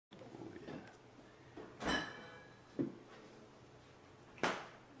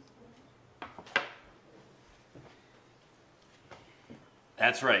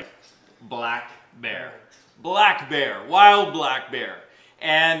That's right, black bear. Black bear, wild black bear.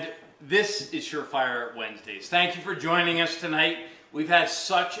 And this is Surefire Wednesdays. Thank you for joining us tonight. We've had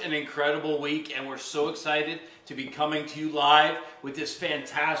such an incredible week and we're so excited to be coming to you live with this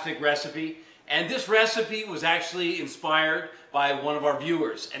fantastic recipe. And this recipe was actually inspired by one of our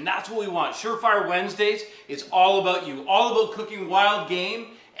viewers. And that's what we want. Surefire Wednesdays is all about you, all about cooking wild game,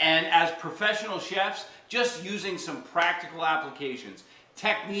 and as professional chefs, just using some practical applications.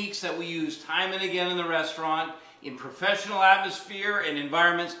 Techniques that we use time and again in the restaurant, in professional atmosphere and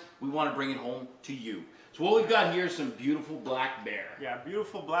environments. We want to bring it home to you. So what we've got here is some beautiful black bear. Yeah,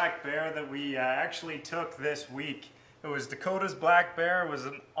 beautiful black bear that we actually took this week. It was Dakota's black bear. It was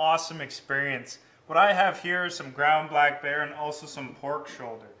an awesome experience. What I have here is some ground black bear and also some pork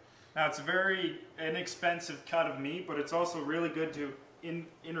shoulder. Now it's a very inexpensive cut of meat, but it's also really good to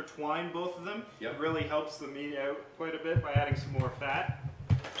intertwine both of them. Yep. It really helps the meat out quite a bit by adding some more fat.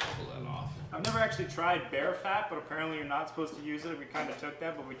 Pull that off. I've never actually tried bear fat, but apparently you're not supposed to use it. We kind of took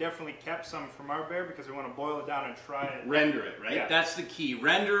that, but we definitely kept some from our bear because we want to boil it down and try it. Render it, right? Yeah. That's the key.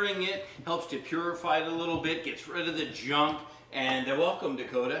 Rendering it helps to purify it a little bit, gets rid of the junk. And welcome,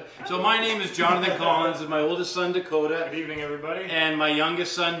 Dakota. So my name is Jonathan Collins, and my oldest son, Dakota. Good evening, everybody. And my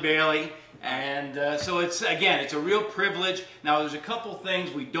youngest son, Bailey. And so it's a real privilege. Now there's a couple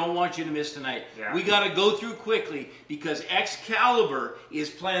things we don't want you to miss tonight. Yeah. We got to go through quickly because Excalibur is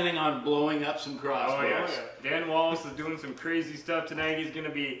planning on blowing up some crossbows. Oh yeah. Dan Wallace is doing some crazy stuff tonight. He's going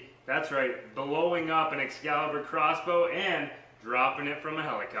to be, that's right, blowing up an Excalibur crossbow and dropping it from a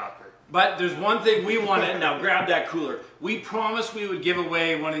helicopter. But there's one thing we wanted. Now grab that cooler. We promised we would give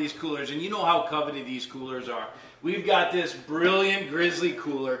away one of these coolers, and you know how coveted these coolers are. We've got this brilliant Grizzly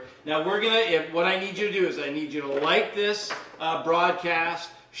cooler. Now what I need you to do is I need you to like this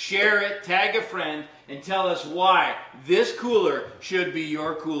broadcast, share it, tag a friend, and tell us why this cooler should be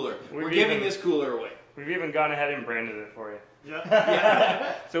your cooler. We're giving this cooler away. We've even gone ahead and branded it for you.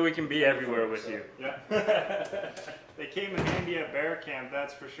 Yeah. So we can be everywhere with you. Yeah. They came in handy at bear camp,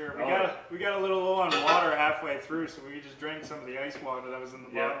 that's for sure. We got a little low on water halfway through, so we just drank some of the ice water that was in the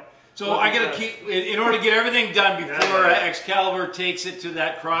bottle. So I got to keep, in order to get everything done before Excalibur takes it to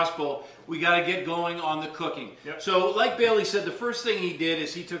that crossbow, we got to get going on the cooking. Yep. So like Bailey said, the first thing he did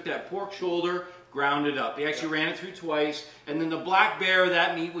is he took that pork shoulder, ground it up. He actually ran it through twice, and then the black bear,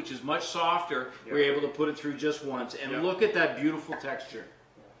 that meat, which is much softer, we were able to put it through just once. And look at that beautiful texture.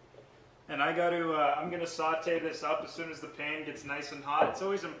 And I'm gonna saute this up as soon as the pan gets nice and hot. It's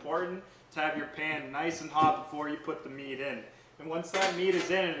always important to have your pan nice and hot before you put the meat in. And once that meat is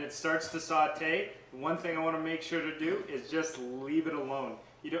in and it starts to saute, the one thing I want to make sure to do is just leave it alone.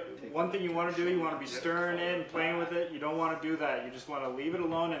 One thing you want to do, you want to be stirring it and playing with it. You don't want to do that. You just want to leave it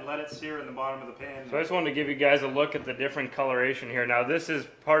alone and let it sear in the bottom of the pan. So I just wanted to give you guys a look at the different coloration here. Now this is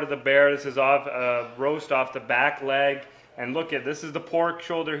part of the bear. This is roast off the back leg. And look at, this is the pork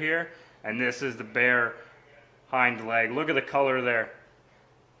shoulder here. And this is the bear hind leg. Look at the color there.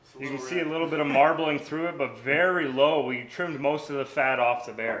 You can see a little bit of marbling through it, but very low. We trimmed most of the fat off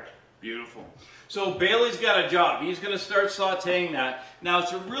the bear. Beautiful. So Bailey's got a job. He's going to start sauteing that. Now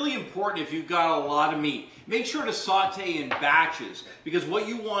it's really important if you've got a lot of meat. Make sure to saute in batches, because what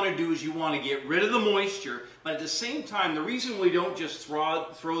you want to do is you want to get rid of the moisture, but at the same time, the reason we don't just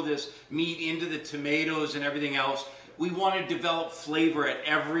throw this meat into the tomatoes and everything else, we want to develop flavor at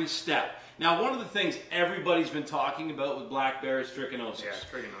every step. Now, one of the things everybody's been talking about with black bear is trichinosis. Yeah,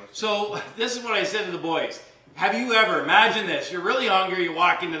 trichinosis. So this is what I said to the boys. Have you ever, imagine this, you're really hungry, you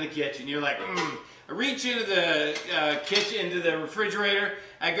walk into the kitchen, you're like, I reach into the kitchen, into the refrigerator,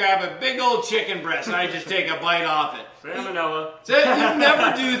 I grab a big old chicken breast, and I just take a bite off it. Salmonella. So you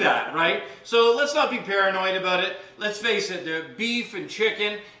never do that, right? So let's not be paranoid about it. Let's face it, the beef and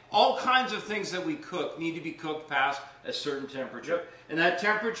chicken, all kinds of things that we cook need to be cooked past a certain temperature. Yep. And that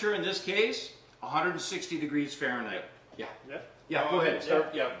temperature in this case, 160 degrees Fahrenheit. Yeah. Yep. Yeah, go ahead.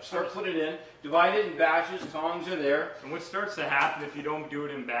 Start put it in. Divide it in batches. Tongs are there. And what starts to happen if you don't do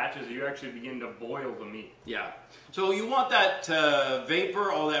it in batches, you actually begin to boil the meat. Yeah. So you want that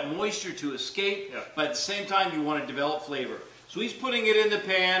vapor, all that moisture to escape, but at the same time you want to develop flavor. So he's putting it in the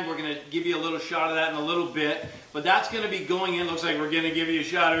pan. We're going to give you a little shot of that in a little bit. But that's going to be going in. Looks like we're going to give you a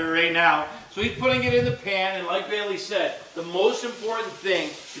shot of it right now. So he's putting it in the pan. And like Bailey said, the most important thing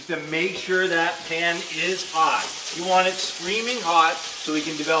is to make sure that pan is hot. You want it screaming hot so we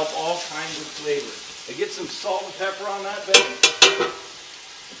can develop all kinds of flavors. I get some salt and pepper on that, Bailey.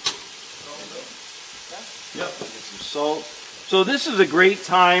 Yep, get some salt. So this is a great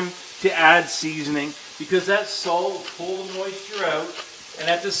time to add seasoning, because that salt will pull the moisture out, and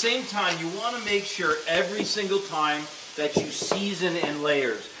at the same time you want to make sure every single time that you season in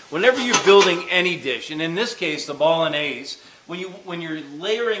layers. Whenever you're building any dish, and in this case, the Bolognese, when you're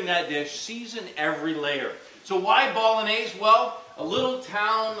layering that dish, season every layer. So why Bolognese? Well, a little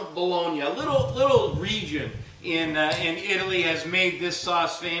town, Bologna, a little region in Italy has made this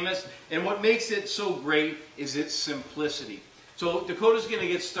sauce famous. And what makes it so great is its simplicity. So Dakota's going to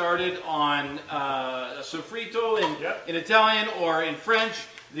get started on sofrito in Italian, or in French,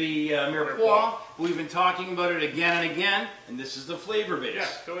 the mirepoix. We've been talking about it again and again, and this is the flavor base. Yeah,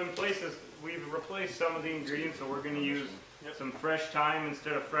 so in places, we've replaced some of the ingredients, so we're going to use some fresh thyme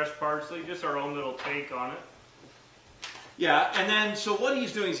instead of fresh parsley, just our own little take on it. Yeah, and then, so what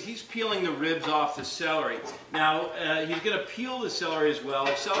he's doing is he's peeling the ribs off the celery. Now, he's going to peel the celery as well.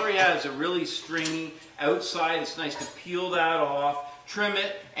 Celery has a really stringy outside. It's nice to peel that off, trim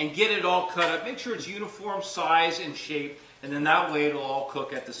it, and get it all cut up. Make sure it's uniform size and shape, and then that way it'll all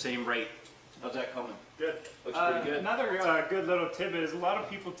cook at the same rate. How's that coming? Good. Looks pretty good. Another good little tidbit is a lot of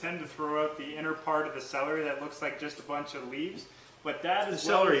people tend to throw out the inner part of the celery that looks like just a bunch of leaves, but that is the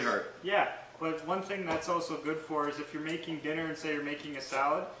celery heart. Yeah. But one thing that's also good for is if you're making dinner and say you're making a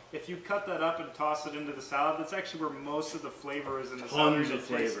salad, if you cut that up and toss it into the salad, that's actually where most of the flavor is in the salad. Tons of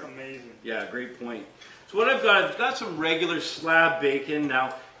flavor. Amazing. Yeah, great point. So what I've got some regular slab bacon.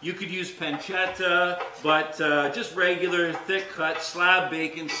 Now, you could use pancetta, but just regular thick cut slab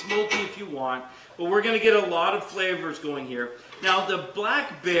bacon, smoky if you want. But we're going to get a lot of flavors going here. Now, the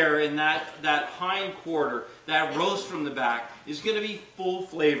black bear in that hind quarter, that roast from the back, is going to be full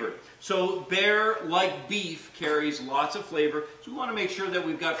flavored. So bear, like beef, carries lots of flavor. So we want to make sure that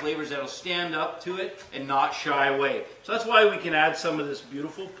we've got flavors that'll stand up to it and not shy away. So that's why we can add some of this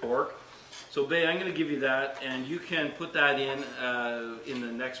beautiful pork. So Bae, I'm going to give you that, and you can put that in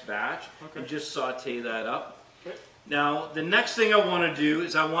the next batch, and just saute that up. Okay. Now, the next thing I want to do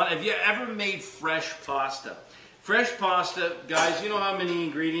is have you ever made fresh pasta? Fresh pasta, guys, you know how many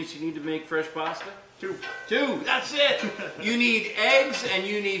ingredients you need to make fresh pasta? Two, that's it. You need eggs and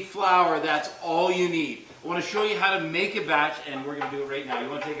you need flour. That's all you need. I want to show you how to make a batch, and we're going to do it right now. You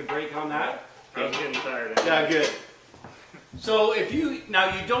want to take a break on that? I'm getting tired. Yeah, good. So you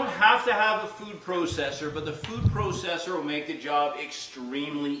don't have to have a food processor, but the food processor will make the job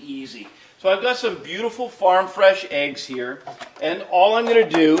extremely easy. So I've got some beautiful farm fresh eggs here, and all I'm going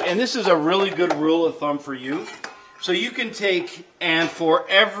to do, and this is a really good rule of thumb for you, so you can take, and for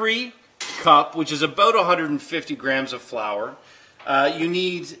every cup, which is about 150 grams of flour, you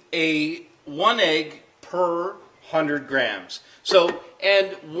need 1 egg per 100 grams. So,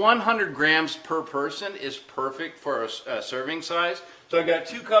 and 100 grams per person is perfect for a serving size. So I've got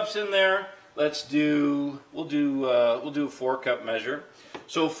 2 cups in there. We'll do a 4-cup measure.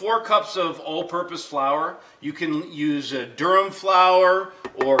 So 4 cups of all-purpose flour. You can use Durham flour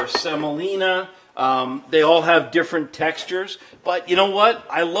or semolina. They all have different textures, but you know what?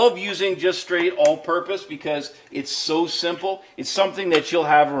 I love using just straight all-purpose because it's so simple. It's something that you'll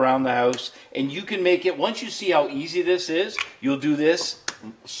have around the house, and you can make it. Once you see how easy this is, you'll do this.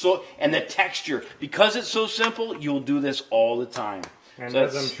 And the texture, because it's so simple, you'll do this all the time. And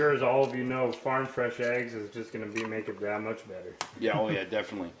as I'm sure as all of you know, farm fresh eggs is just going to make it that much better. Yeah, oh yeah,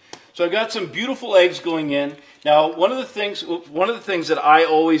 definitely. So I've got some beautiful eggs going in. Now, one of the things that I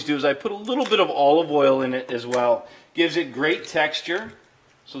always do is I put a little bit of olive oil in it as well. Gives it great texture.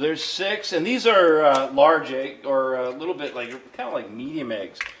 So there's 6, and these are large egg, or a little bit like kind of like medium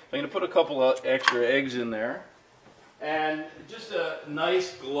eggs. I'm going to put a couple of extra eggs in there, and just a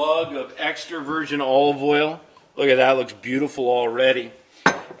nice glug of extra virgin olive oil. Look at that, looks beautiful already.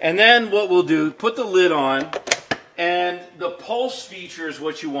 And then what we'll do, put the lid on, and the pulse feature is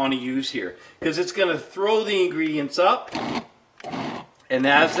what you want to use here, because it's going to throw the ingredients up, and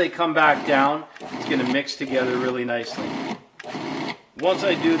as they come back down, it's going to mix together really nicely. Once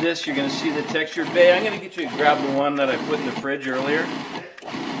I do this, you're going to see the texture. Bae, I'm going to get you to grab the one that I put in the fridge earlier.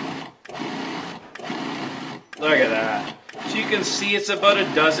 Look at that. So you can see it's about a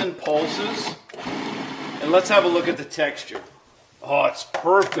dozen pulses. And let's have a look at the texture. Oh, it's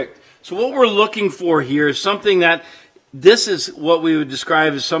perfect. So what we're looking for here is something that, this is what we would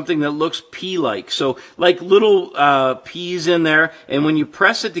describe as something that looks pea-like. So like little peas in there, and when you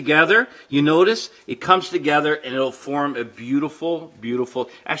press it together, you notice it comes together and it'll form a beautiful, beautiful,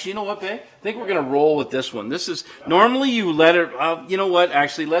 actually, you know what, babe? I think we're going to roll with this one. This is, normally you let it, you know what,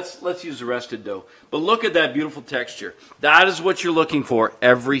 actually, let's use the rested dough. But look at that beautiful texture. That is what you're looking for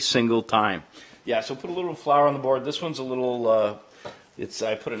every single time. Yeah, so put a little flour on the board. This one's a little,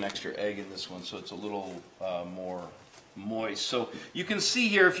 I put an extra egg in this one, so it's a little more moist. So you can see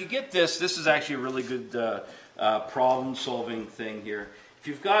here, if you get this is actually a really good problem-solving thing here. if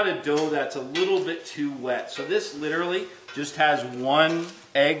you've got a dough that's a little bit too wet. So this literally just has one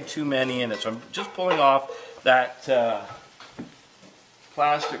egg too many in it. So I'm just pulling off that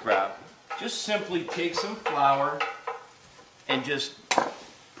plastic wrap. Just simply take some flour and just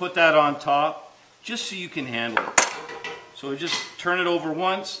put that on top, just so you can handle it. So just turn it over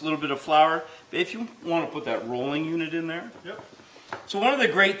once, a little bit of flour. If you want to put that rolling unit in there. Yep. So one of the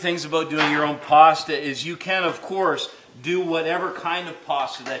great things about doing your own pasta is you can, of course, do whatever kind of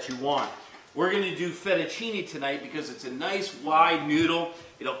pasta that you want. We're going to do fettuccine tonight because it's a nice wide noodle.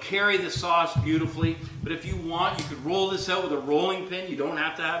 It'll carry the sauce beautifully. But if you want, you could roll this out with a rolling pin. You don't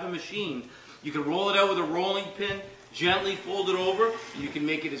have to have a machine. You can roll it out with a rolling pin, gently fold it over. You can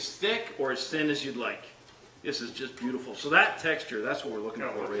make it as thick or as thin as you'd like. This is just beautiful. So that texture, that's what we're looking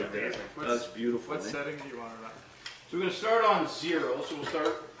for right there. That's beautiful. What setting do you want it on? So we're going to start on 0. So we'll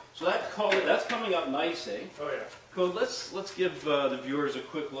start. So that color, that's coming up nice, eh? Oh yeah. Code, let's give the viewers a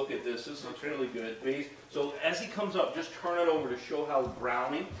quick look at this. This looks really good. So as he comes up, just turn it over to show how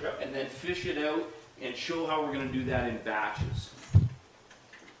browning, and then fish it out and show how we're going to do that in batches.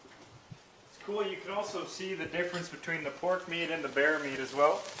 Cool, you can also see the difference between the pork meat and the bear meat as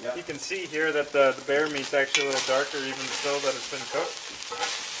well. Yep. You can see here that the bear meat's actually a little darker even still that it's been cooked.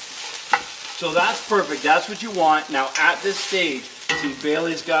 So that's perfect. That's what you want. Now at this stage, see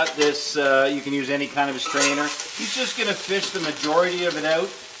Bailey's got this, you can use any kind of a strainer. He's just going to fish the majority of it out,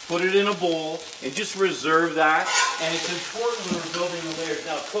 put it in a bowl, and just reserve that. And it's important when we're building the layers.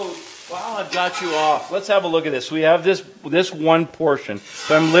 Now, Code, while I've got you off, let's have a look at this. We have this one portion.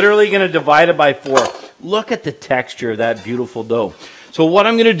 So I'm literally going to divide it by 4. Look at the texture of that beautiful dough. So what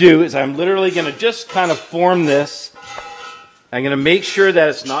I'm going to do is I'm literally going to just kind of form this. I'm going to make sure that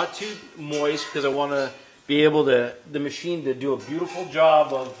it's not too moist because I want to be able to, the machine to do a beautiful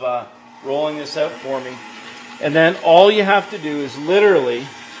job of rolling this out for me. And then all you have to do is literally,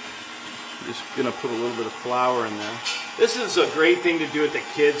 I'm just going to put a little bit of flour in there. This is a great thing to do with the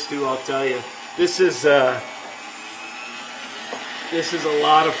kids too, I'll tell you. This is a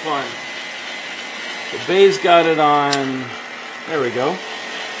lot of fun. The Bay's got it on, there we go.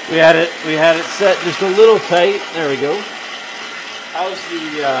 We had it set just a little tight, there we go. How's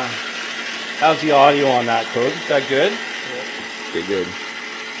the audio on that, Code? Is that good? Yeah. Okay, good.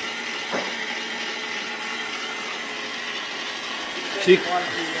 So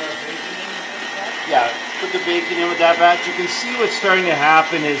yeah, put the bacon in with that batch. You can see what's starting to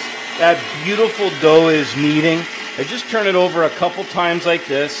happen is that beautiful dough is kneading. I just turn it over a couple times like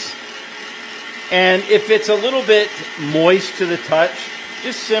this. And if it's a little bit moist to the touch,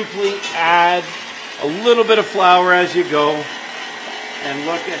 just simply add a little bit of flour as you go. And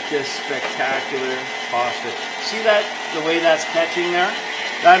look at this spectacular pasta. See that, the way that's catching there?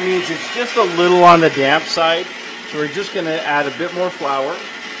 That means it's just a little on the damp side. So we're just going to add a bit more flour.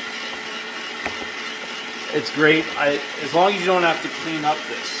 It's great, as long as you don't have to clean up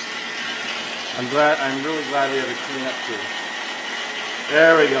this. I'm really glad we have to clean up too.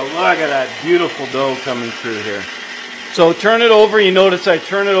 There we go, look at that beautiful dough coming through here. So turn it over, you notice I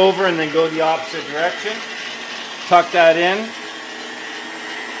turn it over and then go the opposite direction. Tuck that in.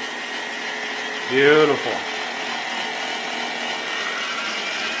 Beautiful.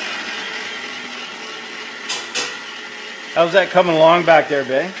 How's that coming along back there,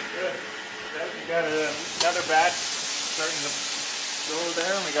 Bay? Good. We got another batch starting to go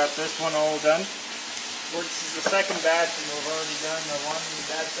there, and we got this one all done. This is the second batch, and we've already done the one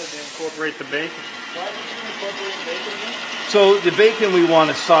that said to incorporate the bacon. Why did you incorporate the bacon here? So the bacon we want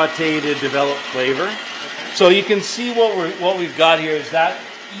to saute to develop flavor. Okay. So you can see what we've got here is that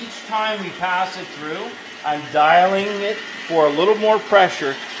each time we pass it through, I'm dialing it for a little more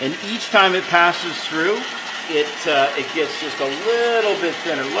pressure, and each time it passes through, it gets just a little bit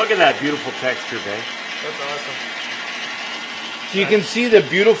thinner. Look at that beautiful texture, Bay. That's awesome. So you can see the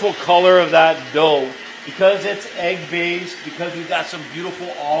beautiful color of that dough because it's egg-based, because we've got some beautiful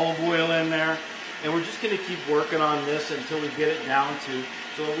olive oil in there, and we're just going to keep working on this until we get it down to.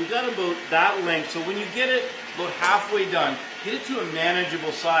 So we've got about that length. So when you get it about halfway done, get it to a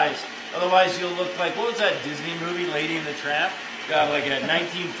manageable size. Otherwise, you'll look like, what was that Disney movie, Lady and the Tramp? Got like a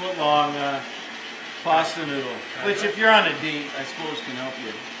 19-foot long pasta noodle, which if you're on a date, I suppose can help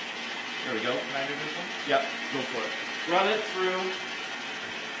you. There we go. Can I do this one? Yep, go for it. Run it through.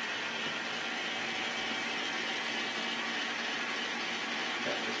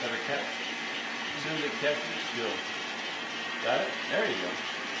 Just have a catch. As soon as it catches, go. Got it? There you go.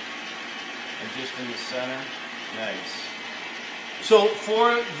 And just in the center. Nice. So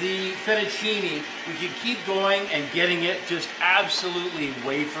for the fettuccine, we can keep going and getting it just absolutely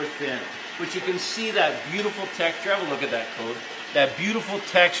wafer thin. But you can see that beautiful texture. Have a look at that, Code. That beautiful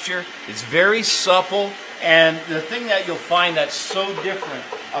texture. It's very supple. And the thing that you'll find that's so different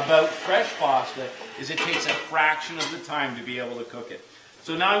about fresh pasta is it takes a fraction of the time to be able to cook it.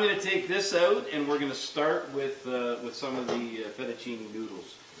 So now I'm going to take this out and we're going to start with some of the fettuccine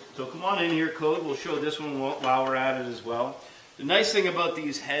noodles. So come on in here, Code. We'll show this one while we're at it as well. The nice thing about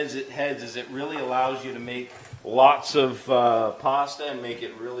these heads is it really allows you to make lots of pasta and make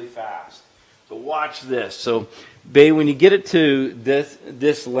it really fast. So watch this. So, Bae, when you get it to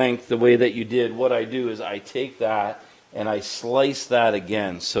this length, the way that you did, what I do is I take that and I slice that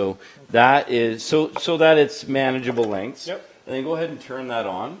again. So that is so that it's manageable lengths. Yep. And then go ahead and turn that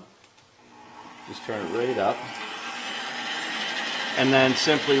on. Just turn it right up. And then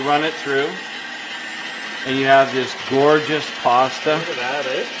simply run it through. And you have this gorgeous pasta. Look at that,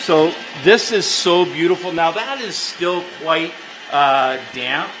 eh? So this is so beautiful. Now that is still quite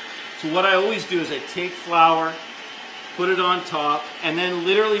damp. So what I always do is I take flour, put it on top, and then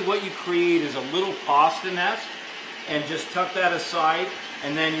literally what you create is a little pasta nest, and just tuck that aside,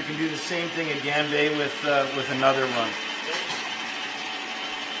 and then you can do the same thing again, Bae, with another one.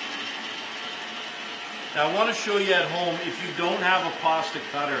 Now I want to show you at home, if you don't have a pasta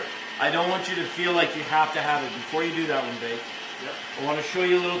cutter, I don't want you to feel like you have to have it. Before you do that one, Bae, Yep. I want to show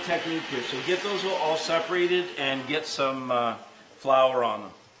you a little technique here. So get those all separated and get some flour on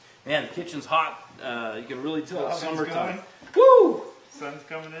them. Man, the kitchen's hot. You can really tell it's summertime. Woo! Sun's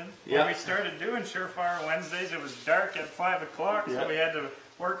coming in. Yeah. When we started doing Surefire Wednesdays, it was dark at 5 o'clock, Yeah. so we had to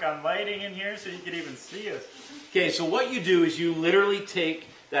work on lighting in here so you could even see us. Okay, so what you do is you literally take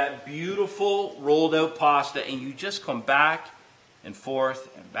that beautiful rolled out pasta and you just come back and forth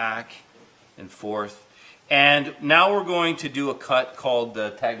and back and forth. And now we're going to do a cut called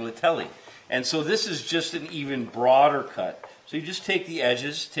the tagliatelle. And so this is just an even broader cut. So you just take the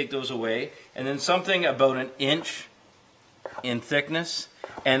edges, take those away, and then something about an inch in thickness.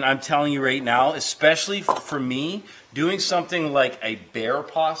 And I'm telling you right now, especially for me, doing something like a bear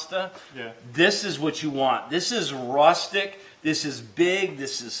pasta, Yeah. this is what you want. This is rustic, this is big,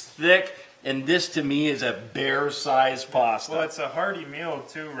 this is thick, and this to me is a bear-sized pasta. Well, it's a hearty meal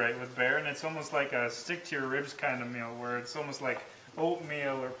too, right, with bear, and it's almost like a stick-to-your-ribs kind of meal, where it's almost like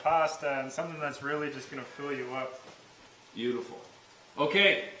oatmeal or pasta and something that's really just going to fill you up. Beautiful.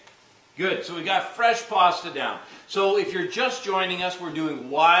 Okay, good. So we got fresh pasta down. So if you're just joining us, we're doing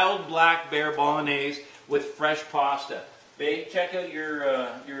wild black bear bolognese with fresh pasta. Bae, check out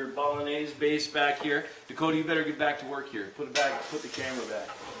your bolognese base back here. Dakota, you better get back to work here. Put it back. Put the camera back.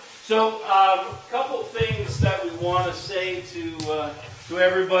 So a couple things that we want to say to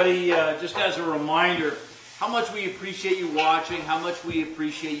everybody, just as a reminder, how much we appreciate you watching, how much we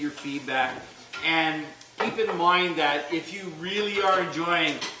appreciate your feedback, and keep in mind that if you really are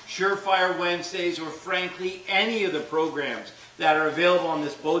enjoying Surefire Wednesdays or frankly any of the programs that are available on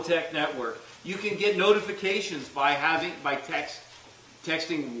this Botech network, you can get notifications by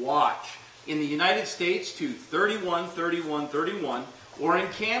texting WATCH in the United States to 313131 or in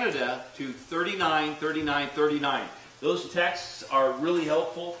Canada to 393939. Those texts are really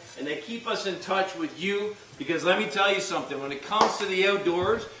helpful and they keep us in touch with you, because let me tell you something, when it comes to the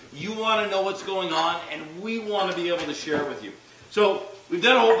outdoors, you want to know what's going on and we want to be able to share with you. So we've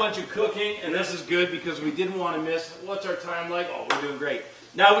done a whole bunch of cooking, and this is good because we didn't want to miss. What's our time like? Oh, we're doing great.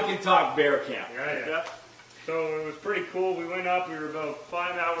 Now we can talk bear camp. Yeah. So it was pretty cool. We went up. We were about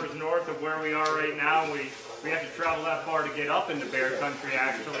 5 hours north of where we are right now. We have to travel that far to get up into bear country,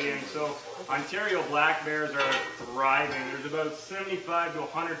 actually. And so Ontario black bears are thriving. There's about 75 to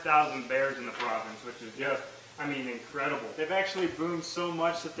 100,000 bears in the province, which is just, I mean, incredible. They've actually boomed so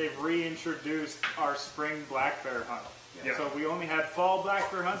much that they've reintroduced our spring black bear hunt. Yeah. So we only had fall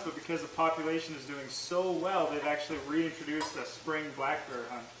black bear hunts, but because the population is doing so well, they've actually reintroduced a spring black bear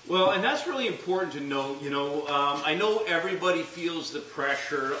hunt. Well, and that's really important to know. You know, I know everybody feels the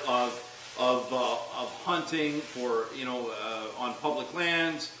pressure of hunting for, you know, on public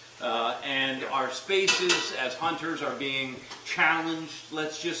lands, and our spaces as hunters are being challenged,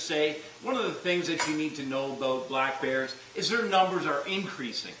 let's just say. One of the things that you need to know about black bears is their numbers are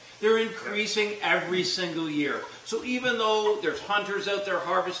increasing. They're increasing every single year. So even though there's hunters out there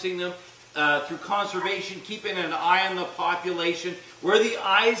harvesting them, through conservation, keeping an eye on the population, we're the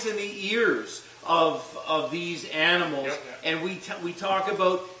eyes and the ears of these animals. Yep. And we talk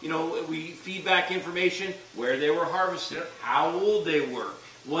about, you know, we feed back information, where they were harvested, how old they were,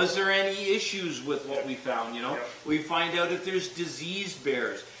 Was there any issues with what we found, you know? Yep. We find out if there's diseased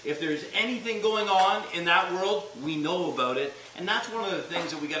bears. If there's anything going on in that world, we know about it. And that's one of the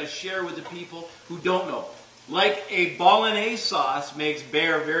things that we got to share with the people who don't know. Like a Bolognese sauce makes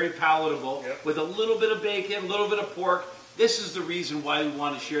bear very palatable with a little bit of bacon, a little bit of pork. This is the reason why we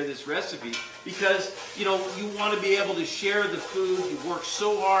want to share this recipe, because you know you want to be able to share the food. You've worked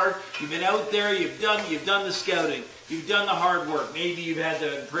so hard. You've been out there. You've done the scouting. You've done the hard work. Maybe you've had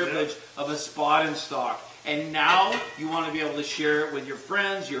the privilege of a spot in stock, and now you want to be able to share it with your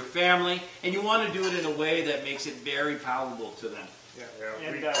friends, your family, and you want to do it in a way that makes it very palatable to them.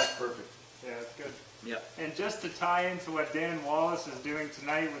 And That's perfect. yeah, it's good. Yeah. And just to tie into what Dan Wallace is doing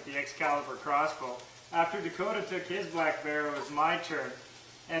tonight with the Excalibur crossbow, after Dakota took his black bear, it was my turn.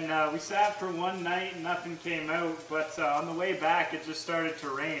 And we sat for one night and nothing came out, but on the way back it just started to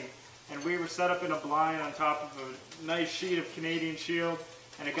rain. And we were set up in a blind on top of a nice sheet of Canadian Shield,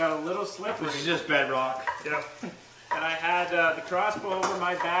 and it got a little slippery. This is just bedrock. Yeah. And I had the crossbow over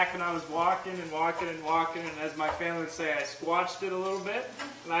my back, and I was walking and walking and walking, and as my family would say, I squatched it a little bit,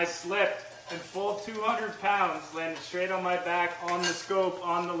 and I slipped. And full 200 pounds landed straight on my back, on the scope,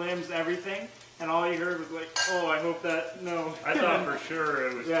 on the limbs, everything. And all you heard was like, oh, I hope that, no. I thought for sure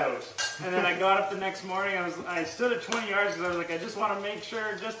it was toast. And then I got up the next morning, I stood at 20 yards because I was like, I just want to make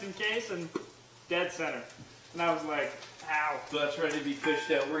sure just in case, and dead center. And I was like, ow. So that's ready to be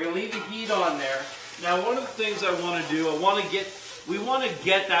fished out. We're going to leave the heat on there. Now, one of the things I want to do, we want to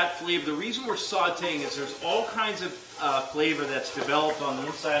get that flavor. The reason we're sauteing is there's all kinds of flavor that's developed on the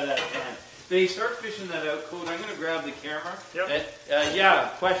inside of that pan. They start fishing that out, Code. I'm going to grab the camera. Yep.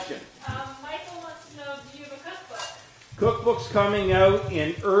 Yeah, question. Michael wants to know, do you have a cookbook? Cookbook's coming out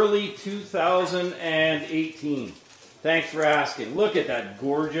in early 2018. Thanks for asking. Look at that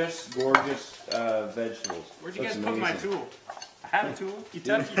gorgeous, gorgeous vegetables. Where'd you Looks guys put my amazing. tool? I have a tool. You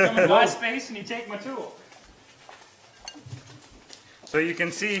come in my space and you take my tool. So you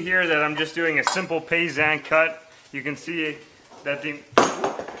can see here that I'm just doing a simple paysan cut. You can see that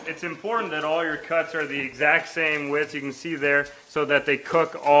it's important that all your cuts are the exact same width. You can see there, so that they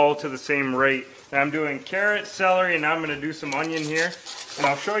cook all to the same rate. Now I'm doing carrot, celery, and now I'm going to do some onion here. And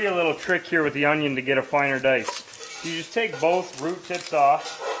I'll show you a little trick here with the onion to get a finer dice. You just take both root tips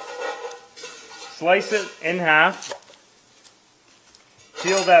off, slice it in half,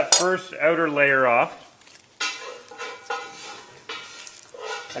 peel that first outer layer off.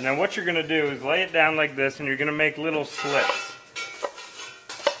 And then what you're going to do is lay it down like this, and you're going to make little slits.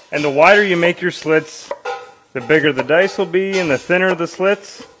 And the wider you make your slits, the bigger the dice will be, and the thinner the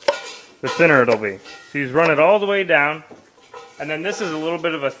slits, the thinner it'll be. So you just run it all the way down. And then this is a little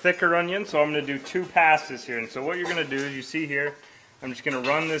bit of a thicker onion, so I'm going to do 2 passes here. And so what you're going to do is, you see here, I'm just going to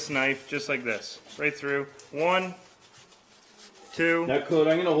run this knife just like this, right through. 1, 2. Now, Code,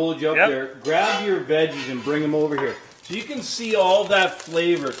 I'm going to hold you up there. Grab your veggies and bring them over here. So you can see all that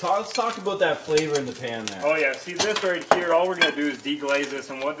flavor. Let's talk about that flavor in the pan there. Oh yeah, see this right here, all we're going to do is deglaze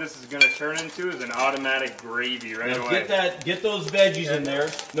this, and what this is going to turn into is an automatic gravy right away. Get those veggies in there.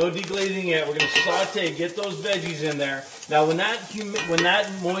 No deglazing yet. We're going to saute, get those veggies in there. Now when that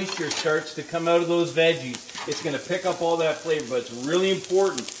moisture starts to come out of those veggies, it's going to pick up all that flavor, but it's really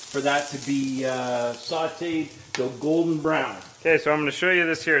important for that to be sauteed to golden brown. Okay, so I'm going to show you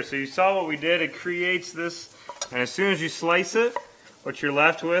this here. So you saw what we did. It creates this. And as soon as you slice it, what you're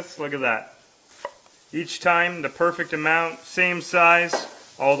left with, look at that. Each time, the perfect amount, same size,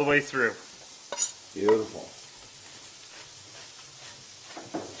 all the way through. Beautiful.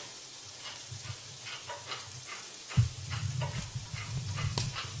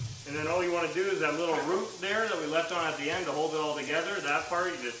 And then all you want to do is that little root there that we left on at the end to hold it all together, that part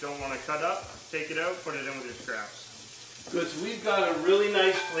you just don't want to cut up. Take it out, put it in with your scraps. Good, so we've got a really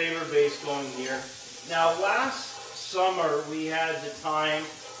nice flavor base going here. Now, last summer we had the time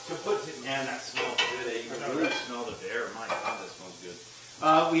to put, man, that smells good, eh? You can really smell the bear. My God, that smells good.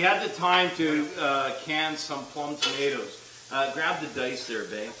 We had the time to can some plum tomatoes. Grab the dice there,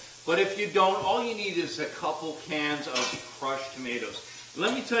 babe. But if you don't, all you need is a couple cans of crushed tomatoes.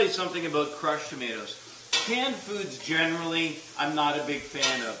 Let me tell you something about crushed tomatoes. Canned foods generally, I'm not a big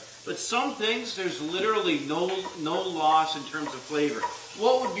fan of. But some things, there's literally no loss in terms of flavor.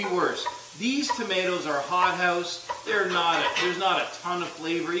 What would be worse? These tomatoes are hothouse. There's not a ton of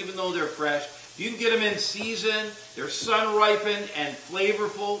flavor, even though they're fresh. You can get them in season. They're sun ripened and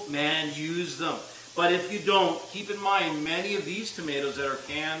flavorful. Man, use them. But if you don't, keep in mind, many of these tomatoes that are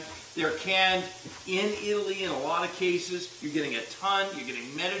canned, they're canned in Italy in a lot of cases. You're getting a ton. You're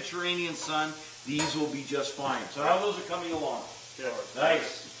getting Mediterranean sun. These will be just fine. So how those are coming along? Yeah.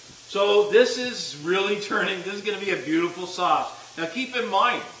 Nice. So this is really turning, this is going to be a beautiful sauce. Now keep in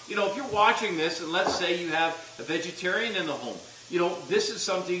mind, you know, if you're watching this and let's say you have a vegetarian in the home, you know, this is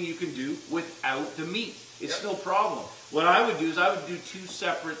something you can do without the meat. It's no problem. What I would do is I would do 2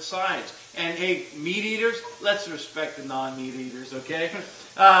 separate sides. And hey, meat eaters, let's respect the non-meat eaters, okay?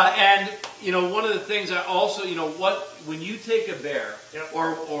 And, you know, one of the things I also, you know, when you take a bear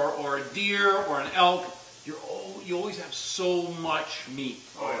or a deer or an elk, you always have so much meat.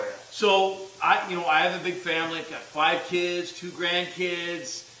 Oh, yeah. So, I have a big family. I've got 5 kids, 2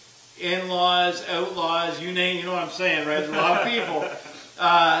 grandkids, in-laws, outlaws, you know what I'm saying, right? There's a lot of people.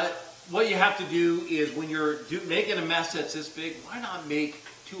 What you have to do is when you're making a mess that's this big, why not make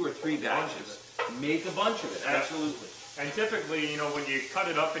 2 or 3 batches? Make a bunch of it, absolutely. And typically, you know, when you cut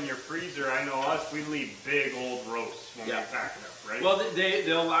it up in your freezer, I know us, we leave big old roasts when we pack it up, right? Well,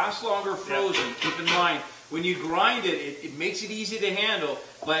 they'll last longer frozen. Keep in mind, when you grind it makes it easy to handle,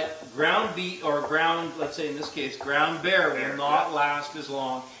 but ground beef or ground, let's say in this case, ground bear will not last as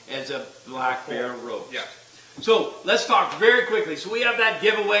long as a black bear roast. Yeah. So let's talk very quickly. So we have that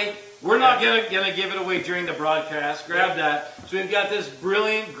giveaway. We're not gonna give it away during the broadcast. Grab that. So we've got this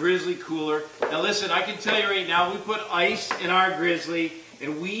brilliant grizzly cooler. Now listen, I can tell you right now, we put ice in our grizzly,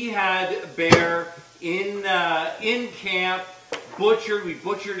 and we had bear in camp butchered. We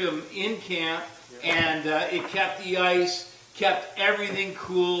butchered him in camp, and it kept the ice, kept everything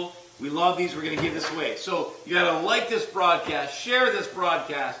cool. We love these. We're gonna give this away. So you gotta like this broadcast, share this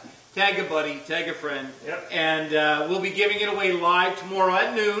broadcast. Tag a buddy, tag a friend, and we'll be giving it away live tomorrow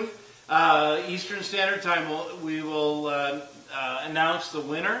at noon, Eastern Standard Time. We will announce the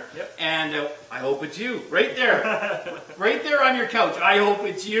winner, and I hope it's you, right there, right there on your couch. I hope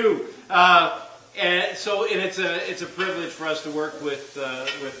it's you. And it's a privilege for us to work with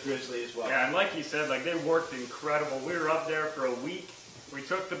Grizzly as well. Yeah, and like you said, like they worked incredible. We were up there for a week. We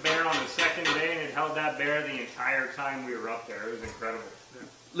took the bear on the second day, and it held that bear the entire time we were up there. It was incredible.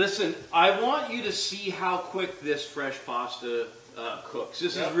 Listen, I want you to see how quick this fresh pasta cooks.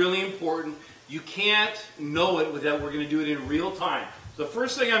 This is really important. You can't know it without we're going to do it in real time. The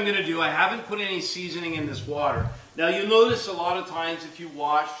first thing I'm going to do, I haven't put any seasoning in this water. Now you'll notice a lot of times if you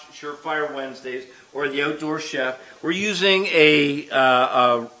watch Surefire Wednesdays or the Outdoor Chef, we're using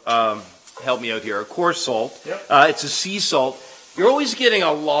help me out here, a coarse salt. It's a sea salt. You're always getting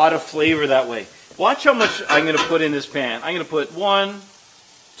a lot of flavor that way. Watch how much I'm going to put in this pan. I'm going to put 1,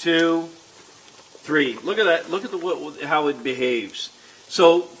 2, 3. Look at that. Look at how it behaves.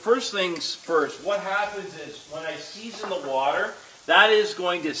 So first things first, what happens is when I season the water, that is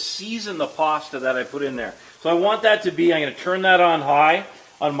going to season the pasta that I put in there. So I want that to be, I'm going to turn that on high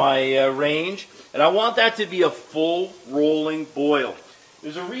on my range, and I want that to be a full rolling boil.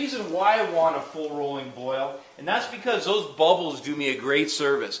 There's a reason why I want a full rolling boil, and that's because those bubbles do me a great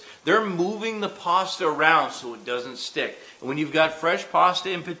service. They're moving the pasta around so it doesn't stick. And when you've got fresh pasta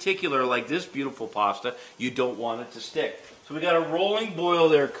in particular, like this beautiful pasta, you don't want it to stick. So we got a rolling boil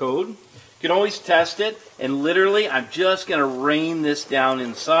there, Code. You can always test it, and literally I'm just going to rain this down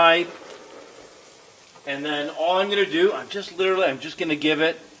inside. And then all I'm going to do, I'm just going to give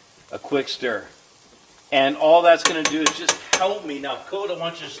it a quick stir. And all that's going to do is just help me. Now, Code, I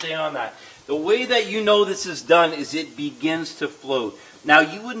want you to stay on that. The way that you know this is done is it begins to float. Now,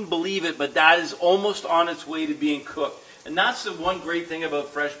 you wouldn't believe it, but that is almost on its way to being cooked. And that's the one great thing about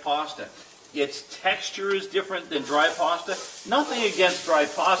fresh pasta. Its texture is different than dry pasta. Nothing against dry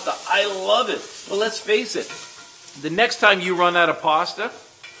pasta. I love it. But let's face it, the next time you run out of pasta,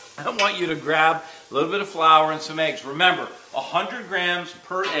 I want you to grab a little bit of flour and some eggs. Remember, 100 grams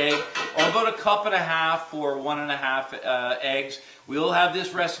per egg, or about a cup and a half for 1.5 eggs. We'll have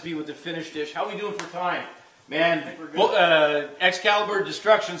this recipe with the finished dish. How are we doing for time? Man, Excalibur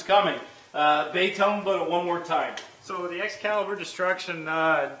Destruction's coming. Bay, tell them about it one more time. So the Excalibur Destruction,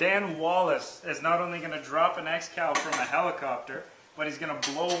 Dan Wallace is not only going to drop an Excalibur from a helicopter, but he's going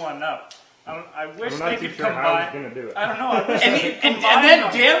to blow one up. I wish they could combine. How he's going to do it. I don't know. I wish And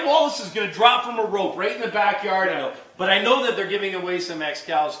then Dan Wallace is going to drop from a rope right in the backyard. Yeah. But I know that they're giving away some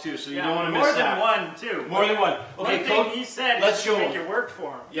Excals too, so you don't want to miss that. More than one, too. More than one. Okay, one thing he said let's is show to make him. it work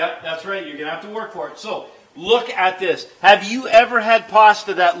for him. Yep, that's right. You're going to have to work for it. So look at this. Have you ever had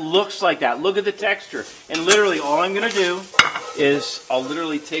pasta that looks like that? Look at the texture. And literally all I'm going to do is I'll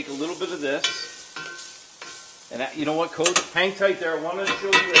literally take a little bit of this. And you know what, Code? Hang tight there. I want to show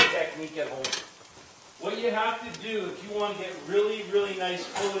you a technique at home. What you have to do if you want to get really, really nice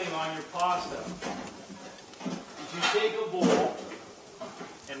coating on your pasta is you take a bowl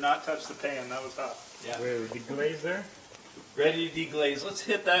And not touch the pan. That was hot. Yeah. Wait, deglaze there? Ready to deglaze. Let's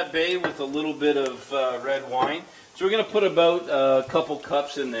hit that bay with a little bit of red wine. So we're going to put about a couple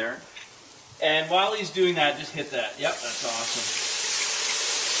cups in there. And while he's doing that, just hit that. Yep, that's awesome.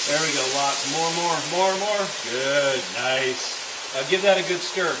 There we go, lots. More. Good, nice. Now give that a good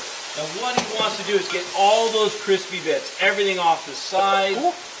stir. Now what he wants to do is get all those crispy bits, everything off the side,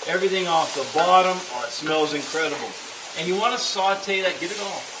 everything off the bottom. Oh, it smells incredible. And you want to saute that, get it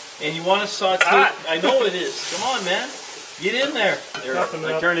all. And you want to saute, I know it is. Come on, man. Get in there. There,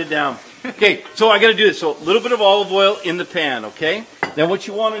 I turned it down. Okay, so I got to do this. So a little bit of olive oil in the pan, okay? Then what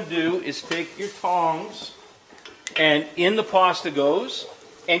you want to do is take your tongs and in the pasta goes,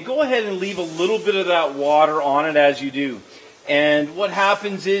 and go ahead and leave a little bit of that water on it as you do. And what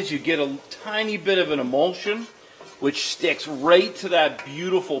happens is you get a tiny bit of an emulsion, which sticks right to that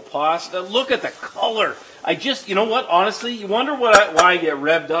beautiful pasta. Look at the color. I just, you know what, honestly, you wonder why I get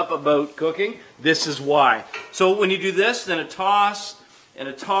revved up about cooking? This is why. So when you do this, then a toss, and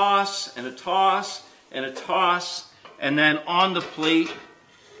a toss, and a toss, and a toss, and then on the plate,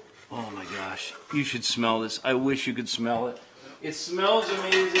 oh my gosh, you should smell this. I wish you could smell it. It smells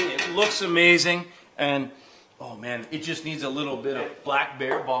amazing, it looks amazing, and oh man, it just needs a little bit of black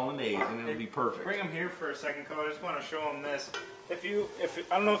bear bolognese and it'll be perfect. Bring them here for a second, Cole. I just want to show them this. I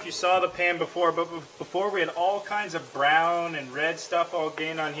don't know if you saw the pan before, but before we had all kinds of brown and red stuff all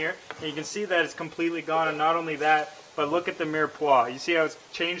gained on here. And you can see that it's completely gone, and not only that, but look at the mirepoix. You see how it's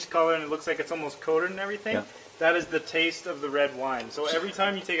changed color and it looks like it's almost coated and everything? Yeah. That is the taste of the red wine. So every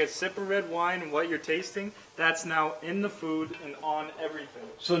time you take a sip of red wine and what you're tasting, that's now in the food and on everything.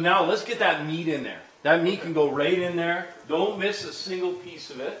 So now let's get that meat in there. That meat can go right in there. Don't miss a single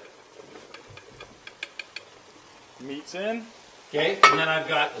piece of it. Meat's in. Okay, and then I've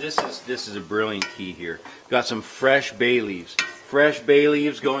got, this is a brilliant key here. Got some fresh bay leaves. Fresh bay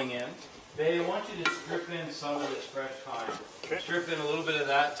leaves going in. Babe, I want you to strip in some of this fresh thyme. Okay. Strip in a little bit of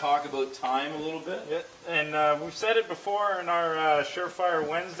that, talk about thyme a little bit. Yeah. And we've said it before in our Surefire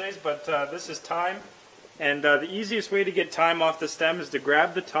Wednesdays, but this is thyme. And the easiest way to get thyme off the stem is to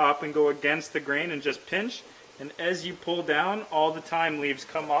grab the top and go against the grain and just pinch. And as you pull down, all the thyme leaves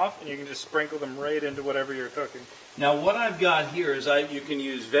come off, and you can just sprinkle them right into whatever you're cooking. Now what I've got here is you can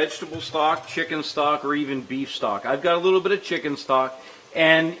use vegetable stock, chicken stock, or even beef stock. I've got a little bit of chicken stock,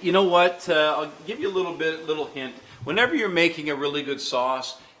 and you know what? I'll give you a little hint. Whenever you're making a really good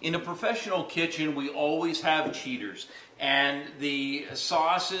sauce, in a professional kitchen, we always have cheaters. And the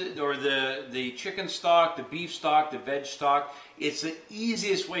sauce, or the chicken stock, the beef stock, the veg stock, it's the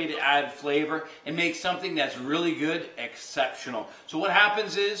easiest way to add flavor and make something that's really good exceptional. So what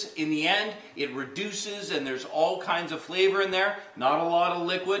happens is, in the end, it reduces and there's all kinds of flavor in there. Not a lot of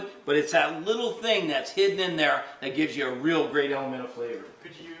liquid, but it's that little thing that's hidden in there that gives you a real great element of flavor.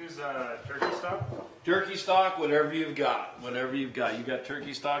 Could you use turkey stock? Turkey stock, whatever you've got. Whatever you've got. You got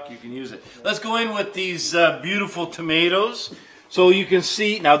turkey stock, you can use it. Let's go in with these beautiful tomatoes. So you can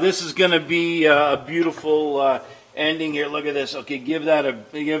see, now this is going to be a beautiful ending here. Look at this. Okay, give that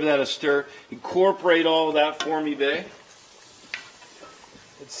a stir. Incorporate all of that for me, babe.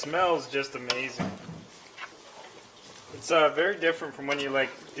 It smells just amazing. It's very different from when you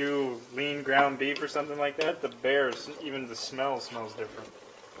do lean ground beef or something like that. The bears, even the smell smells different.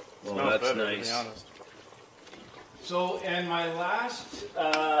 Well, that's better, nice. To be honest. So, and my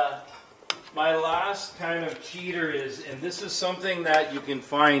last kind of cheater is, and this is something that you can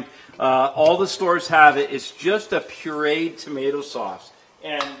find, all the stores have it, it's just a pureed tomato sauce.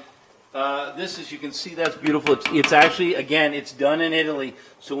 And this is, you can see that's beautiful. It's actually, again, it's done in Italy.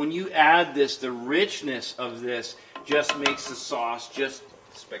 So when you add this, the richness of this just makes the sauce just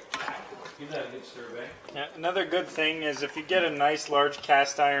spectacular. Give that a good survey. Yeah, another good thing is if you get a nice large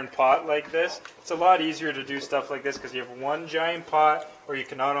cast iron pot like this, it's a lot easier to do stuff like this because you have one giant pot where you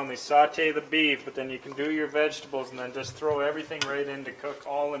can not only saute the beef, but then you can do your vegetables and then just throw everything right in to cook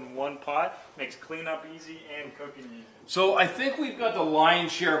all in one pot. Makes cleanup easy and cooking easy. So I think we've got the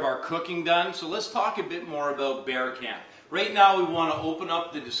lion's share of our cooking done, so let's talk a bit more about Bear Camp. Right now we want to open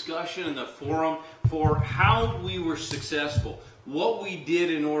up the discussion and the forum for how we were successful. What we did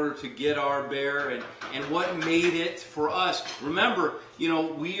in order to get our bear and what made it for us. Remember, you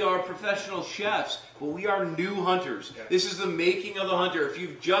know, we are professional chefs, but we are new hunters. Yeah. This is the making of the hunter. If you're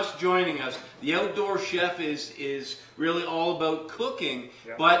just joining us, the outdoor chef is really all about cooking.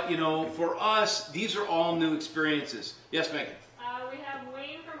 Yeah. But, you know, for us, these are all new experiences. Yes, Megan? We have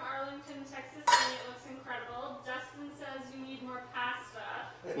Wayne from Arlington, Texas, and it looks incredible. Dustin says you need more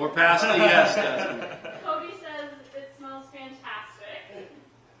pasta. More pasta, yes, Dustin. Cody says it smells fantastic.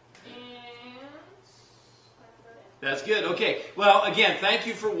 And that's good. Okay. Well, again, thank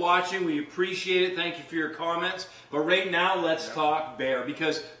you for watching. We appreciate it. Thank you for your comments. But right now, let's talk bear.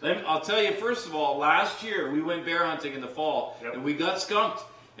 Because I'll tell you, first of all, last year we went bear hunting in the fall, and we got skunked.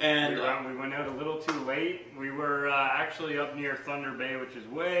 And we went out a little too late. We were actually up near Thunder Bay, which is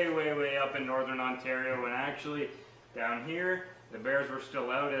way, way, way up in northern Ontario, and actually down here, the bears were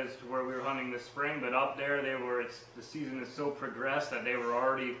still out as to where we were hunting this spring, but up there the season is so progressed that they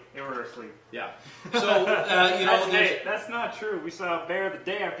were asleep. yeah. So That's not true. We saw a bear the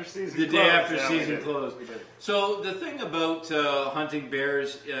day after season the closed. day after Yeah, season we did. closed. We did. So the thing about hunting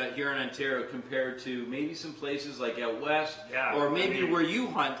bears here in Ontario compared to maybe some places like out west, Yeah, or maybe I mean, where you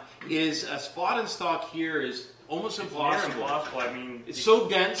hunt, is a spot and stalk here is almost Near impossible. impossible. I mean, It's so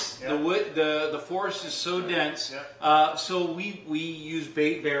dense. Yeah. The wood, the forest is so dense. Yeah. So we use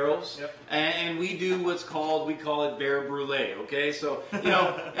bait barrels, Yep. and we do we call it bear brulee. Okay, so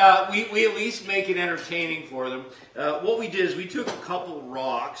we at least make it entertaining for them. What we did is we took a couple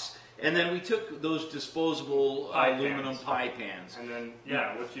rocks, and then we took those disposable Pie aluminum pans. pie pans. and then,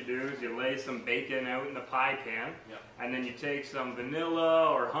 what you do is you lay some bacon out in the pie pan, Yeah. and then you take some vanilla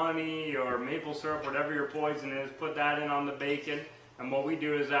or honey or maple syrup, whatever your poison is, put that in on the bacon, and what we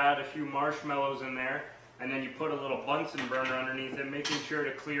do is add a few marshmallows in there, and then you put a little Bunsen burner underneath it, making sure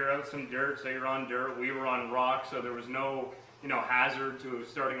to clear out some dirt. So you're on dirt, we were on rock, so there was no hazard to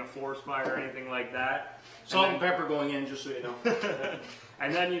starting a forest fire or anything like that. Salt and pepper going in, just so you know.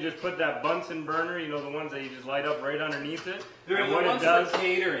 And then you just put that Bunsen burner, the ones that you just light up right underneath it. They're And the what ones it does, for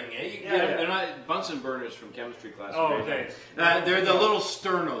catering. Eh? You Yeah, yeah. They're not Bunsen burners from chemistry class. Oh, right? okay. They're the little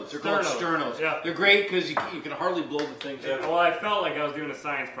sternos. They're called Sternos, sternos. yeah. They're great because you can hardly blow the things out. well, I felt like I was doing a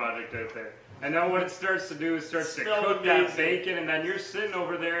science project out there. And then what it starts to do is starts to Smell cook that amazing. bacon, and then you're sitting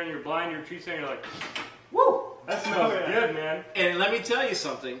over there and you're blind, your tree stand, you're like, woo, that smells good, man. And let me tell you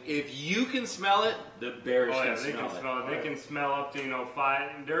something. If you can smell it, the bears Oh yeah, can they can smell it. They can smell up to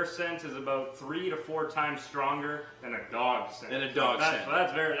 5. Their scent is about 3 to 4 times stronger than a dog scent. Than a dog scent. So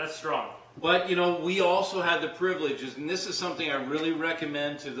that's strong. But we also had the privileges, and this is something I really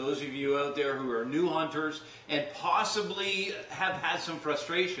recommend to those of you out there who are new hunters and possibly have had some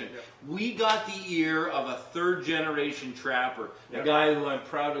frustration. Yep. We got the ear of a third-generation trapper, a Yep. guy who I'm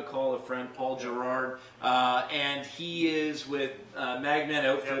proud to call a friend, Paul Gerard, and he is with Magnet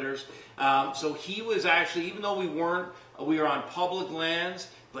Outfitters. So he was actually, even though we were on public lands,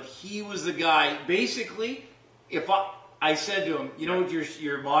 but he was the guy. Basically, if I said to him, what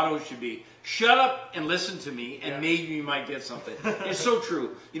your motto should be? Shut up and listen to me, and maybe you might get something. It's so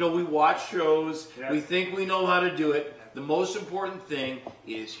true. We watch shows. Yeah. We think we know how to do it. The most important thing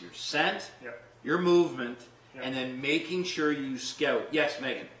is your scent, Yep. your movement, Yep. and then making sure you scout. Yes,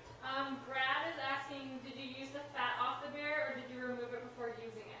 Megan. Brad is asking, did you use the fat off the bear or did you remove it before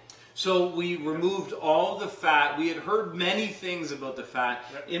using it? So we removed all the fat. We had heard many things about the fat.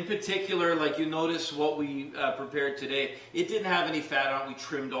 Yep. In particular, like you notice what we prepared today, it didn't have any fat on it. We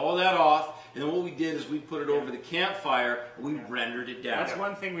trimmed all that off. And then what we did is we put it over the campfire and we rendered it down. That's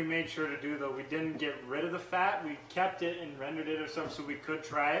one thing we made sure to do, though. We didn't get rid of the fat. We kept it and rendered it ourselves so we could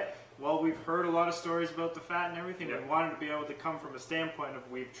try it. Well, we've heard a lot of stories about the fat and everything. Yeah. We wanted to be able to come from a standpoint of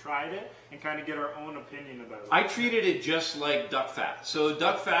we've tried it and kind of get our own opinion about it. I treated it just like duck fat. So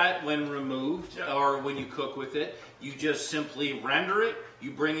duck fat, when removed or when you cook with it, you just simply render it.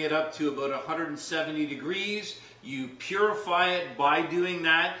 You bring it up to about 170 degrees. You purify it by doing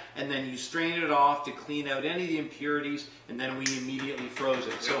that, and then you strain it off to clean out any of the impurities, and then we immediately froze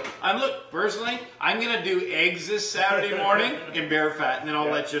it. So personally, I'm going to do eggs this Saturday morning in bear fat, and then I'll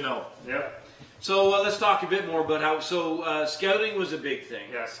let you know. Yep. So let's talk a bit more about how, scouting was a big thing.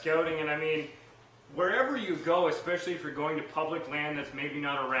 Yeah, scouting, and I mean, wherever you go, especially if you're going to public land that's maybe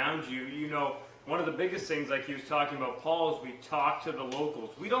not around you, one of the biggest things, like he was talking about, Paul, is we talk to the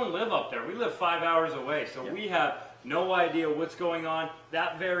locals. We don't live up there. We live 5 hours away, so we have no idea what's going on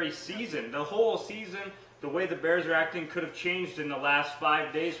that very season. The whole season, the way the bears are acting could have changed in the last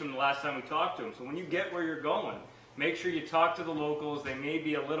 5 days from the last time we talked to them. So when you get where you're going, make sure you talk to the locals. They may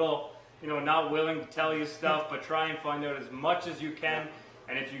be a little, not willing to tell you stuff, but try and find out as much as you can.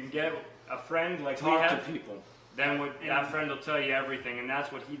 And if you can get a friend like we Talk have, to people. then that friend will tell you everything. And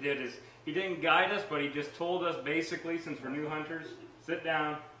that's what he did. Is he didn't guide us, but he just told us basically, since we're new hunters, sit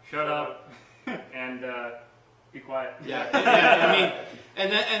down, shut up, and be quiet. Yeah, I mean,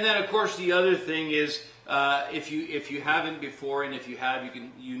 and then of course the other thing is if you haven't before, and if you have,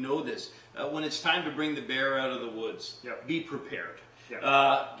 you know this. When it's time to bring the bear out of the woods, be prepared. Get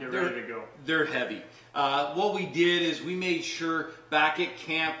ready to go. They're heavy. What we did is we made sure back at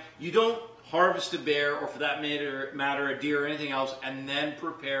camp you don't harvest a bear, or for that matter a deer or anything else, and then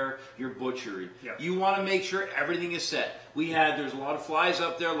prepare your butchery. Yep. You want to make sure everything is set. there's a lot of flies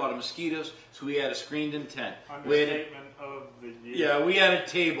up there, a lot of mosquitoes, so we had a screened-in tent. Understatement of the year. Yeah, we had a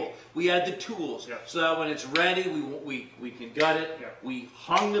table. We had the tools, Yeah. so that when it's ready, we can gut it. Yeah. We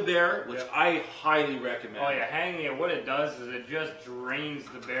hung the bear, which Yeah. I highly recommend. Oh yeah, hanging it, what it does is it just drains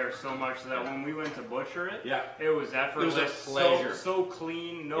the bear so much that when we went to butcher it, Yeah. it was effortless. It was a pleasure. So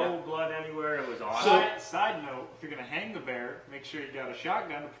clean, no Yeah. blood anywhere. It was awesome. Side note, if you're going to hang the bear, make sure you got a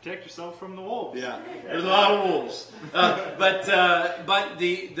shotgun to protect yourself from the wolves. Yeah, there's a lot of wolves. But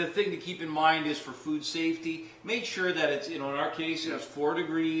the thing to keep in mind is for food safety, make sure that it's, in our case, it was 4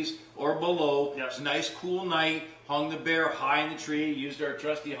 degrees or below. Yeah. It's a nice cool night. Hung the bear high in the tree. Used our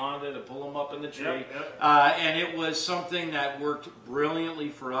trusty Honda to pull him up in the tree. And it was something that worked brilliantly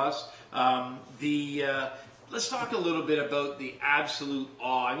for us. Let's talk a little bit about the absolute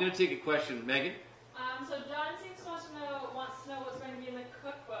awe. I'm going to take a question, Megan. So John seems to wants to know what's going to be in the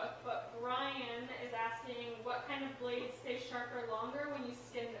cookbook, but Brian is asking what kind of blades stay sharper longer when you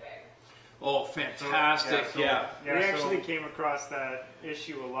skin the bear. Oh, fantastic! So yeah. we actually came across that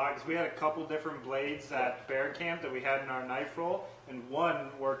issue a lot because we had a couple different blades at bear camp that we had in our knife roll, and one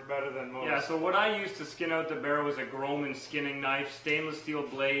worked better than most. Yeah, so what I used to skin out the bear was a Groman skinning knife, stainless steel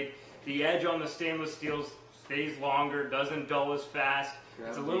blade. The edge on the stainless steel stays longer, doesn't dull as fast.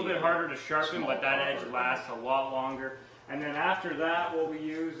 It's a little bit harder to sharpen, but that edge lasts a lot longer. And then after that, what we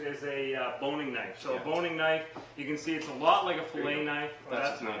use is a boning knife. So a boning knife, you can see it's a lot like a fillet knife. Oh,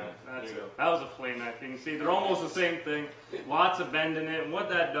 That's a not fillet it. knife. That was a fillet knife. You can see they're almost the same thing. Lots of bend in it. And what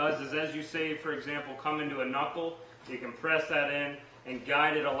that does is, as you say, for example, come into a knuckle, you can press that in and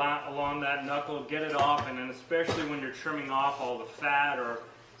guide it along that knuckle, get it off, and then especially when you're trimming off all the fat or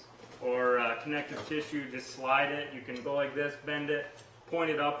connective tissue, just slide it. You can go like this, bend it, point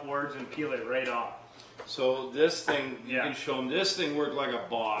it upwards, and peel it right off. So this thing, you can show them, this thing worked like a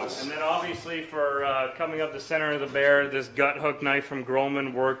boss. And then obviously for coming up the center of the bear, this gut hook knife from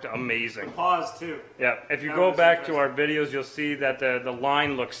Groman worked amazing. Paws too. Yeah, if you That go was back to impressive. our videos, you'll see that the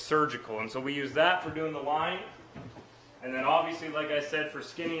line looks surgical. And so we use that for doing the line. And then obviously, like I said, for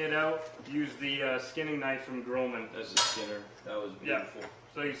skinning it out, use the skinning knife from Groman. That's a skinner. That was beautiful.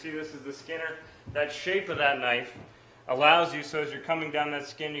 So you see this is the skinner. That shape of that knife allows you, so as you're coming down that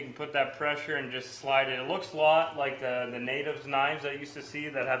skin, you can put that pressure and just slide it. It looks a lot like the natives' knives I used to see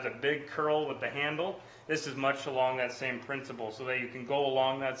that has a big curl with the handle. This is much along that same principle, so that you can go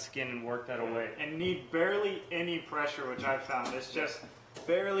along that skin and work that away. And need barely any pressure, which I've found. It's just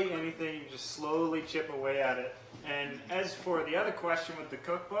barely anything. You just slowly chip away at it. And as for the other question with the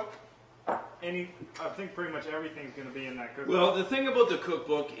cookbook, I think pretty much everything's going to be in that cookbook. Well, the thing about the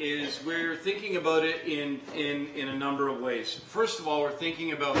cookbook is we're thinking about it in a number of ways. First of all, we're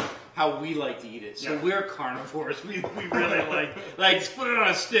thinking about how we like to eat it. So we're carnivores. We really like just put it on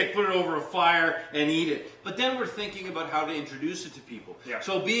a stick, put it over a fire, and eat it. But then we're thinking about how to introduce it to people. Yeah.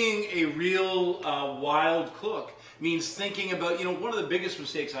 So being a real wild cook means thinking about, one of the biggest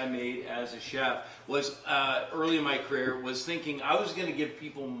mistakes I made as a chef was early in my career was thinking I was going to give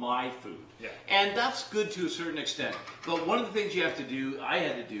people my food. Yeah. And that's good to a certain extent. But one of the things you have to do, I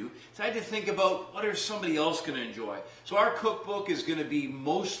had to do, is I had to think about what is somebody else going to enjoy. So our cookbook is going to be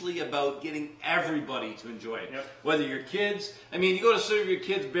mostly about getting everybody to enjoy it. Yep. Whether your kids, you go to serve your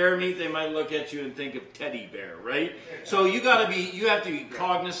kids bear meat, they might look at you and think of teddy bear, right? So you have to be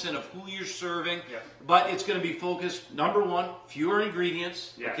cognizant of who you're serving. Yep. But it's going to be focused, number one, fewer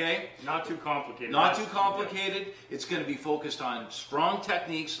ingredients, okay? Not too complicated. Not too complicated. It's going to be focused on strong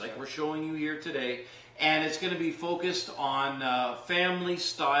techniques like we're showing you here today. And it's going to be focused on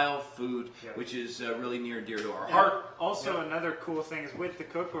family-style food, which is really near and dear to our heart. Also, another cool thing is with the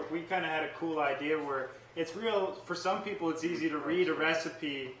cookbook, we kind of had a cool idea where it's real, for some people it's easy to read a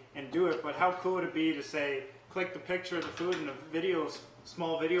recipe and do it, but how cool would it be to say, click the picture of the food and a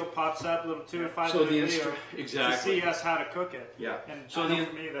small video pops up, little 2 to 5 minute video to see us how to cook it. Yeah. And so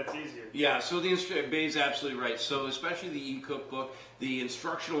for me, that's easier. Yeah, so Bay's absolutely right. So especially the e-cookbook, the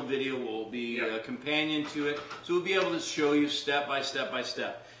instructional video will be a companion to it. So we'll be able to show you step by step by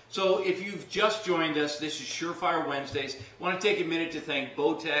step. So if you've just joined us, this is Surefire Wednesdays. I want to take a minute to thank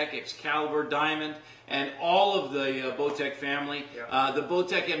Bowtech, Excalibur, Diamond, and all of the Bowtech family, the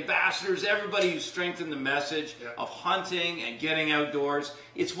Bowtech ambassadors, everybody who strengthened the message of hunting and getting outdoors.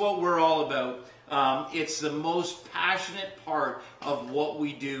 It's what we're all about. It's the most passionate part of what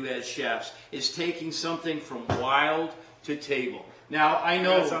we do as chefs, is taking something from wild to table. Now, I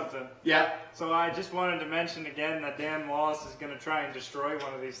know... something. Yeah. So I just wanted to mention again that Dan Wallace is going to try and destroy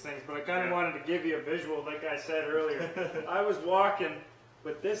one of these things, but I kind of wanted to give you a visual, like I said earlier. I was walking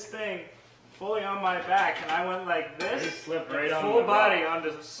with this thing fully on my back, and I went like this. You slipped right on full the body rock.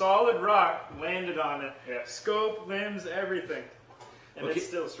 onto solid rock, landed on it. Yeah. Scope, limbs, everything. And Okay. it's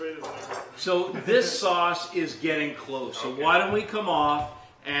still straight as an arrow. So this sauce is getting close. So why don't we come off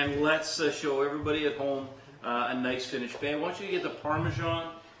and let's show everybody at home a nice finished pan. I want you to get the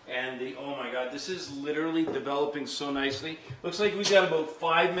Parmesan and the, oh my God, this is literally developing so nicely. Looks like we've got about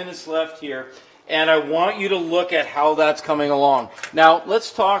 5 minutes left here. And I want you to look at how that's coming along. Now,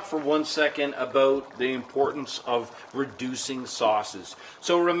 let's talk for 1 second about the importance of reducing sauces.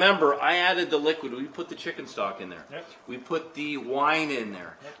 So remember, I added the liquid. We put the chicken stock in there. Yep. We put the wine in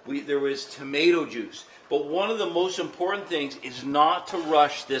there. There was tomato juice. But one of the most important things is not to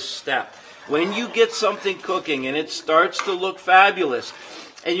rush this step. When you get something cooking and it starts to look fabulous,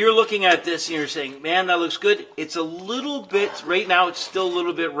 and you're looking at this and you're saying, man, that looks good. It's a little bit, right now it's still a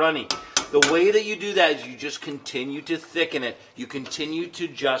little bit runny. The way that you do that is you just continue to thicken it. You continue to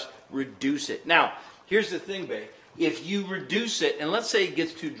just reduce it. Now, here's the thing, babe. If you reduce it, and let's say it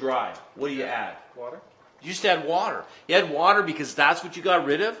gets too dry, what do you add? Water? You just add water. You add water because that's what you got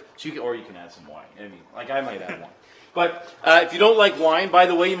rid of. So you can, or you can add some wine. I mean, like I might add wine. But if you don't like wine, by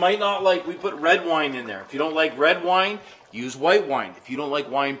the way, you might not like, we put red wine in there. If you don't like red wine, use white wine. If you don't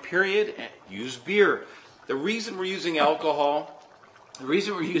like wine, period, use beer. The reason we're using alcohol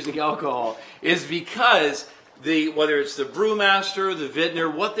is because whether it's the brewmaster, the vintner,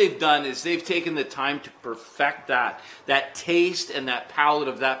 what they've done is they've taken the time to perfect that taste and that palate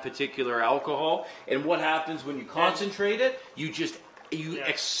of that particular alcohol. And what happens when you concentrate it, you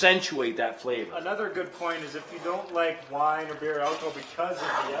accentuate that flavor. Another good point is if you don't like wine or beer or alcohol because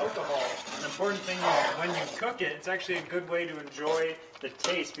of the alcohol, an important thing is when you cook it, it's actually a good way to enjoy the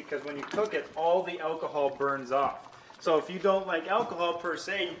taste because when you cook it, all the alcohol burns off. So if you don't like alcohol per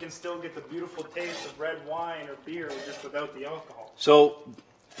se, you can still get the beautiful taste of red wine or beer just without the alcohol. So,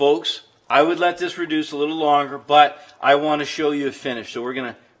 folks, I would let this reduce a little longer, but I want to show you a finish. So we're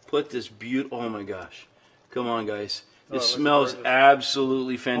going to put this beautiful, oh my gosh. Come on, guys. It smells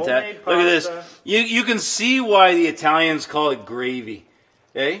absolutely fantastic. Look at this. You can see why the Italians call it gravy.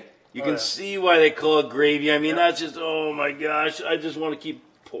 Okay? You can see why they call it gravy. I mean, that's just, oh my gosh. I just want to keep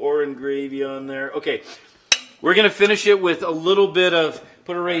pouring gravy on there. Okay. We're going to finish it with a little bit of,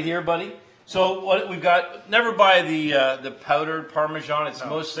 put it right here, buddy. So what we've got, never buy the powdered Parmesan. It's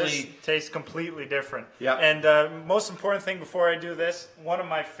mostly... This tastes completely different. Yeah. And most important thing before I do this, one of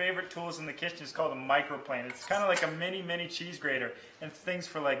my favorite tools in the kitchen is called a microplane. It's kind of like a mini cheese grater. And things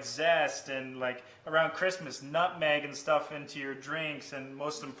for like zest and like around Christmas, nutmeg and stuff into your drinks. And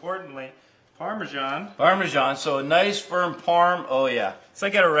most importantly, Parmesan. Parmesan, so a nice firm parm. Oh yeah. It's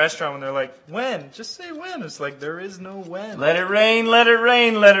like at a restaurant when they're like, when? Just say when. It's like there is no when. Let it rain, let it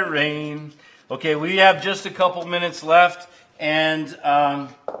rain, let it rain. Okay, we have just a couple minutes left, and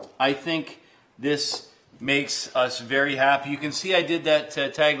I think this makes us very happy. You can see I did that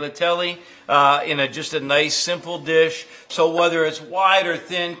tagliatelle in just a nice simple dish. So whether it's wide or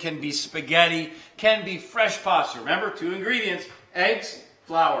thin, can be spaghetti, can be fresh pasta. Remember, 2 ingredients, eggs,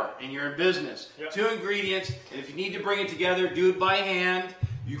 flour, and you're in business. Yep. 2 ingredients, and if you need to bring it together, do it by hand.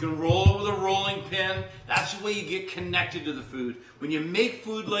 You can roll it with a rolling pin. That's the way you get connected to the food. When you make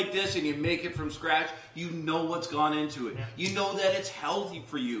food like this and you make it from scratch, you know what's gone into it. You know that it's healthy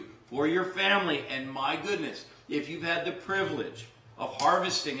for you, for your family, and my goodness, if you've had the privilege of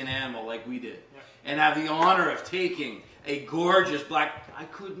harvesting an animal like we did, and have the honor of taking a gorgeous black, I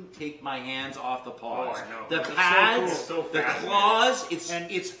couldn't take my hands off the paws. Oh, I know. The It's pads, so cool, so the fascinating. claws,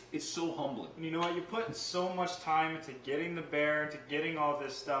 it's so humbling. And you know what? You put so much time into getting the bear, into getting all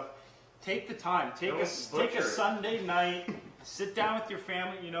this stuff. Take the time. Take a Sunday night. Sit down with your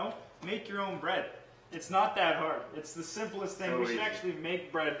family. You know, make your own bread. It's not that hard. It's the simplest thing. We should actually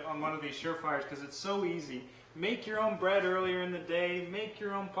make bread on one of these surefires because it's so easy. Make your own bread earlier in the day. Make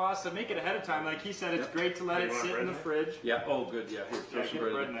your own pasta. Make it ahead of time. Like he said, it's great to let it sit in the fridge. Yeah. Oh, good. Yeah. Here's some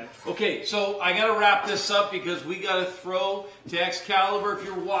bread. in there. Okay, so I got to wrap this up because we got to throw to Excalibur. If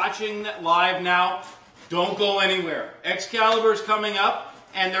you're watching live now, don't go anywhere. Excalibur is coming up,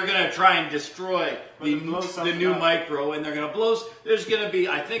 and they're going to try and destroy the new micro, and they're going to blow. There's going to be,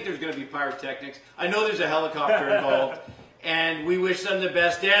 I think there's going to be pyrotechnics. I know there's a helicopter involved, and we wish them the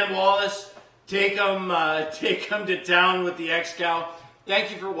best. Dan Wallace. Take them to town with the Excal.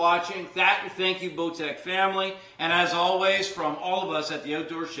 Thank you for watching. Thank you, Botec family. And as always, from all of us at The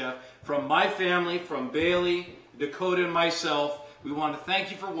Outdoor Chef, from my family, from Bailey, Dakota, and myself, we want to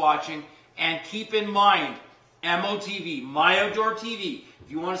thank you for watching. And keep in mind, MOTV, My Outdoor TV. If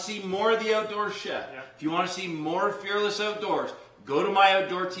you want to see more of The Outdoor Chef, if you want to see more Fearless Outdoors, go to My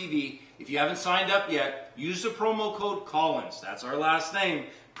Outdoor TV. If you haven't signed up yet, use the promo code Collins. That's our last name.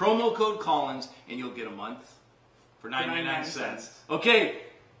 Promo code Collins, and you'll get a month for 99 cents. Okay,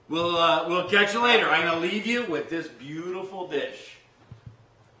 we'll catch you later. I'm going to leave you with this beautiful dish.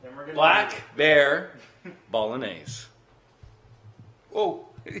 Then we're gonna Black Bear Bolognese. Oh,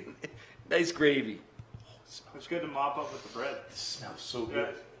 nice gravy. It's good to mop up with the bread. It smells so Yeah.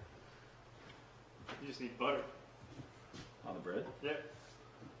 good. You just need butter. On the bread? Yeah.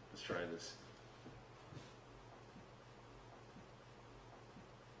 Let's try this.